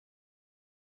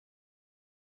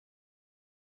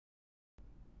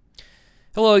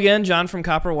Hello again, John from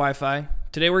CopperWiFi.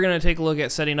 Today we're going to take a look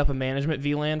at setting up a management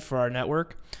VLAN for our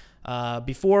network.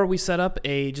 Before we set up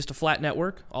just a flat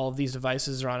network, all of these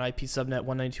devices are on IP subnet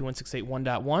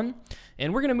 192.168.1.1,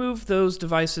 and we're going to move those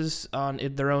devices on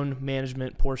their own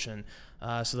management portion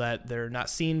so that they're not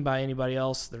seen by anybody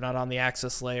else, they're not on the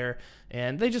access layer,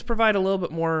 and they just provide a little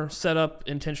bit more setup,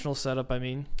 intentional setup.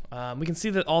 We can see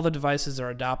that all the devices are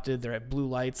adopted. They're at blue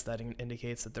lights. That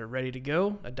indicates that they're ready to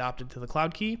go, adopted to the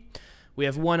cloud key. We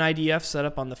have one IDF set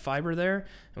up on the fiber there,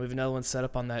 and we have another one set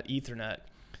up on that Ethernet.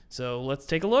 So let's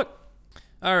take a look.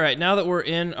 All right, now that we're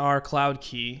in our cloud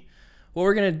key, what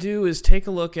we're going to do is take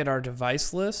a look at our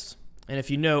device list. And if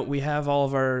you note, we have all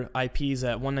of our IPs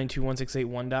at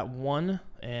 192.168.1.1,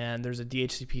 and there's a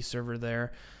DHCP server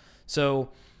there. So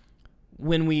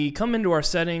when we come into our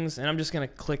settings, and I'm just going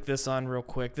to click this on real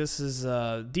quick. This is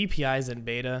DPI's in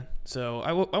beta, so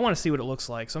I want to see what it looks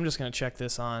like. So I'm just going to check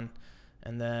this on,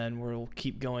 and then we'll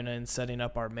keep going and setting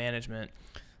up our management.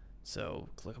 So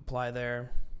click apply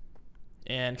there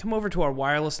and come over to our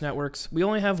wireless networks. We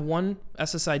only have one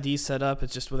SSID set up.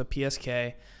 It's just with a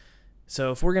PSK.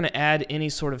 So if we're going to add any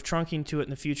sort of trunking to it in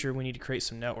the future, we need to create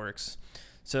some networks.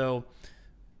 So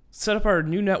set up our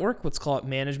new network. Let's call it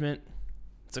management.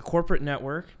 It's a corporate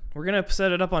network. We're going to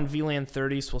set it up on VLAN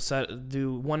 30. So we'll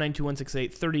do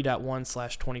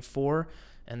 192.168.30.1/24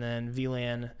 and then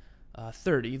VLAN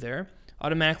 30 there.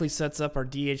 Automatically sets up our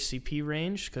DHCP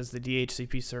range because the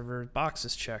DHCP server box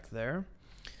is checked there.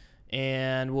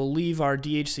 And we'll leave our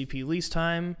DHCP lease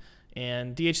time,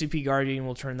 and DHCP Guardian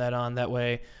will turn that on. That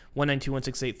way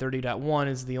 192.168.30.1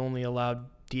 is the only allowed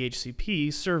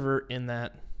DHCP server in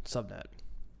that subnet.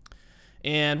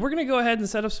 And we're going to go ahead and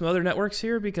set up some other networks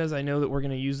here because I know that we're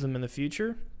going to use them in the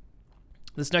future.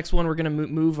 This next one, we're going to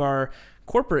move our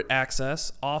corporate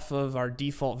access off of our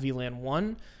default VLAN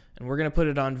 1, and we're going to put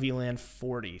it on VLAN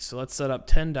 40. So let's set up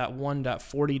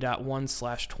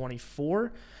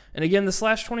 10.1.40.1/24. And again, the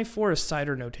 /24 is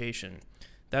CIDR notation.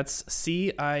 That's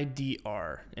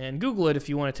CIDR. And Google it if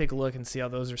you want to take a look and see how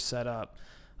those are set up.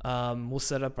 We'll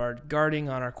set up our guarding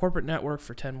on our corporate network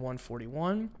for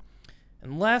 10.1.41.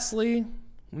 And lastly,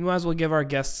 we might as well give our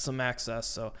guests some access.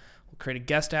 So we'll create a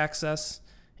guest access,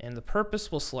 and the purpose,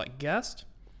 we'll select guest,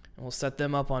 and we'll set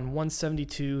them up on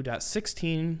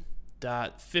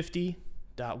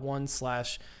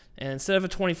 172.16.50.1/ and instead of a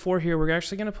 24 here, we're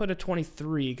actually going to put a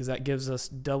 23 because that gives us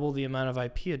double the amount of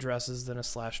IP addresses than a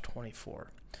 /24.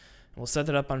 And we'll set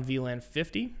that up on VLAN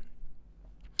 50,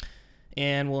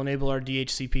 and we'll enable our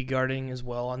DHCP guarding as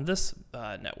well on this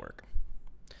network.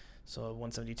 So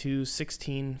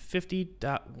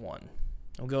 172.16.50.1.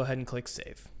 We'll go ahead and click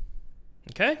save.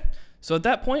 Okay, so at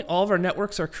that point, all of our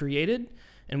networks are created,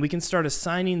 and we can start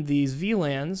assigning these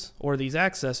VLANs or these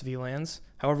access VLANs,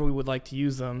 however we would like to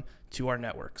use them, to our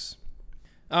networks.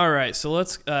 All right, so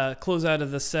let's close out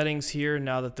of the settings here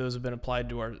now that those have been applied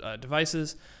to our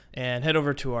devices, and head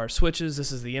over to our switches.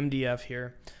 This is the MDF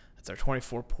here. That's our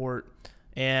 24 port.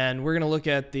 And we're going to look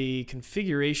at the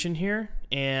configuration here.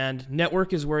 And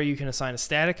network is where you can assign a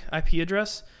static IP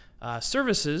address.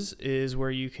 Services is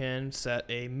where you can set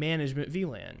a management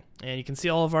VLAN. And you can see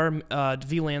all of our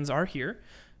VLANs are here.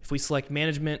 If we select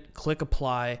management, click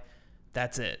apply,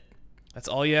 that's it. That's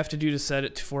all you have to do to set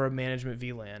it for a management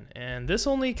VLAN. And this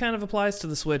only kind of applies to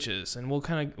the switches, and we'll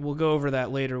go over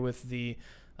that later with the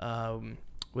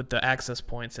access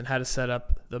points and how to set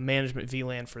up the management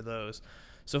VLAN for those.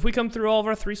 So if we come through all of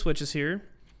our three switches here,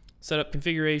 set up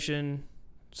configuration,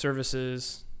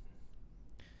 services,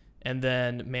 and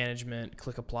then management,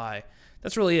 click apply.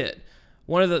 That's really it.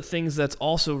 One of the things that's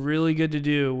also really good to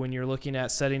do when you're looking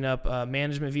at setting up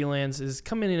management VLANs is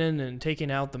coming in and taking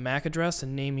out the MAC address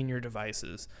and naming your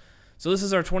devices. So this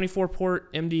is our 24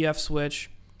 port MDF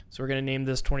switch. So we're going to name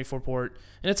this 24 port,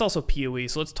 and it's also PoE.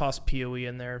 So let's toss PoE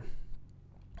in there.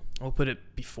 We'll put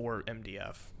it before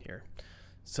MDF here.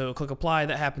 So click apply,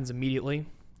 that happens immediately.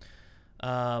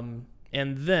 And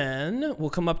then we'll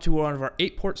come up to one of our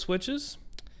 8 port switches,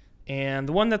 and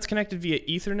the one that's connected via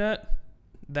Ethernet,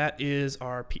 that is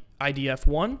our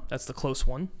IDF1. That's the close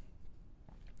one.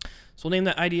 So we'll name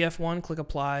that IDF1, click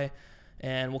apply,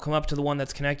 and we'll come up to the one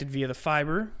that's connected via the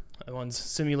fiber. That one's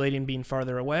simulating being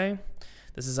farther away.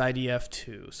 This is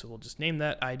IDF2. So we'll just name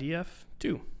that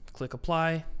IDF2. Click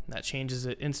apply. That changes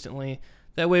it instantly.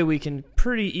 That way we can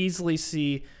pretty easily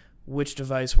see which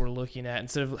device we're looking at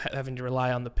instead of having to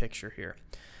rely on the picture here.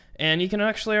 And you can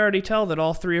actually already tell that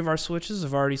all 3 of our switches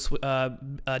have already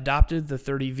adopted the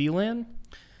 30 VLAN.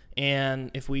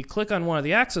 And if we click on one of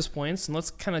the access points, and let's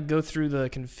kind of go through the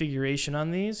configuration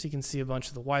on these, you can see a bunch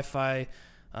of the Wi-Fi.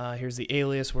 Here's the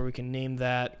alias where we can name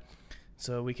that.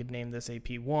 So we could name this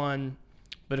AP1.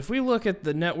 But if we look at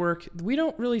the network, we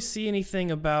don't really see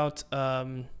anything about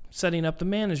setting up the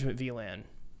management VLAN.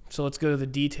 So let's go to the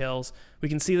details. We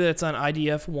can see that it's on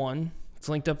IDF1. It's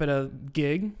linked up at a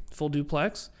gig, full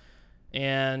duplex.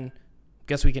 And I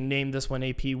guess we can name this one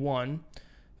AP1.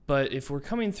 But if we're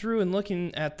coming through and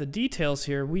looking at the details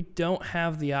here, we don't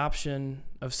have the option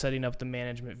of setting up the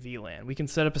management VLAN. We can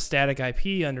set up a static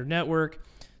IP under network,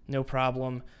 no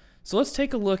problem. So let's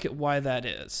take a look at why that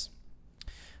is.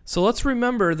 So let's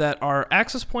remember that our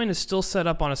access point is still set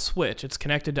up on a switch. It's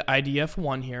connected to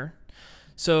IDF1 here.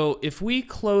 So if we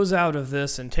close out of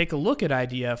this and take a look at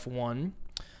IDF1,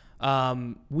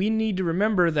 we need to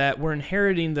remember that we're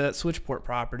inheriting the switch port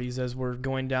properties as we're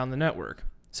going down the network.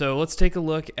 So let's take a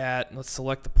look at, let's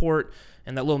select the port,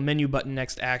 and that little menu button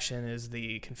next to action is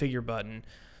the configure button.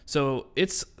 So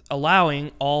it's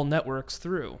allowing all networks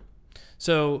through.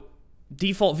 So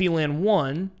default VLAN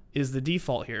 1 is the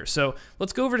default here. So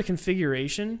let's go over to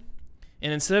configuration,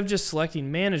 and instead of just selecting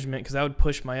management, because that would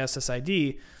push my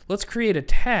SSID, let's create a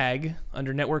tag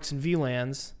under networks and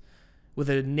VLANs with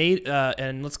a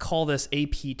and let's call this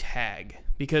AP tag,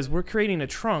 because we're creating a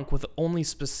trunk with only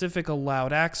specific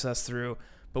allowed access through,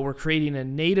 but we're creating a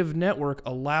native network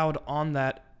allowed on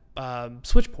that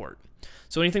switch port.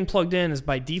 So anything plugged in is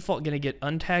by default going to get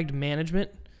untagged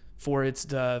management for its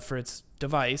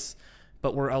device,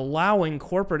 but we're allowing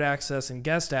corporate access and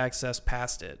guest access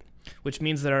past it, which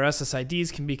means that our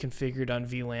SSIDs can be configured on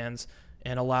VLANs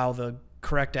and allow the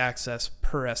correct access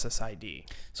per SSID.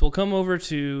 So we'll come over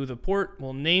to the port,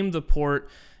 we'll name the port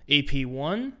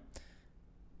AP1,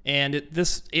 and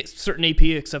certain AP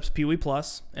accepts PoE+,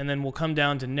 and then we'll come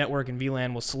down to network and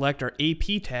VLAN, we'll select our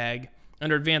AP tag.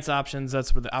 Under advanced options,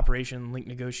 that's where the operation, link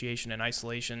negotiation, and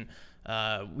isolation.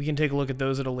 We can take a look at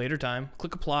those at a later time.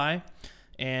 Click apply,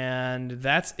 and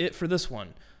that's it for this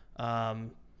one.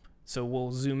 So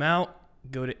we'll zoom out,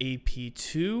 go to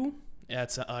AP2,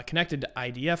 that's connected to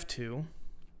IDF2,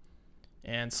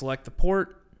 and select the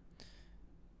port,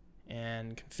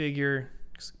 and configure,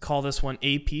 call this one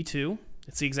AP2.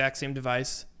 It's the exact same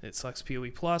device. It selects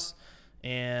PoE+,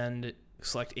 and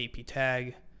select AP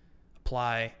tag,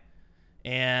 apply,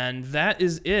 and that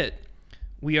is it.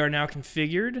 We are now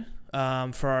configured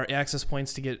for our access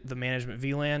points to get the management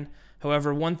VLAN.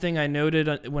 However, one thing I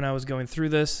noted when I was going through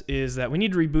this is that we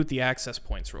need to reboot the access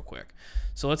points real quick.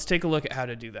 So let's take a look at how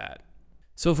to do that.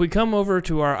 So if we come over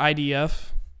to our IDF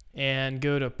and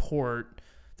go to port,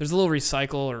 there's a little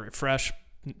recycle or refresh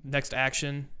next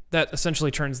action that essentially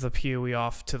turns the PoE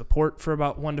off to the port for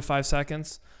about 1 to 5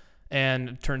 seconds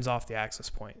and turns off the access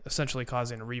point, essentially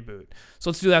causing a reboot. So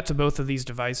let's do that to both of these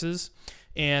devices.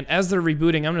 And as they're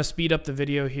rebooting, I'm going to speed up the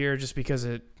video here just because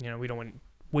we don't want to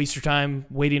waste your time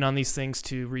waiting on these things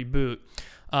to reboot.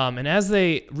 And as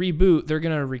they reboot, they're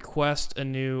going to request a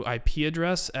new IP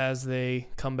address as they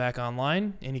come back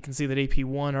online. And you can see that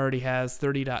AP1 already has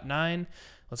 30.9.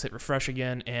 Let's hit refresh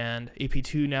again, and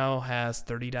AP2 now has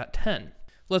 30.10.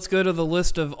 Let's go to the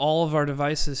list of all of our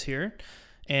devices here,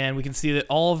 and we can see that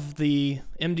all of the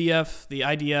MDF, the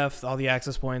IDF, all the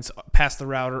access points past the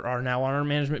router are now on our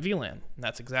management VLAN. And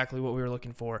that's exactly what we were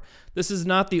looking for. This is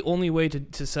not the only way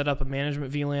to set up a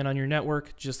management VLAN on your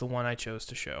network, just the one I chose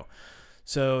to show.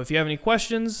 So if you have any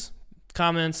questions,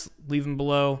 comments, leave them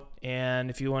below. And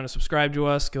if you want to subscribe to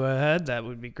us, go ahead. That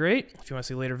would be great. If you want to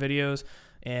see later videos,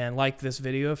 and like this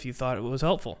video if you thought it was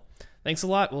helpful. Thanks a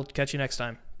lot. We'll catch you next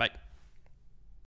time.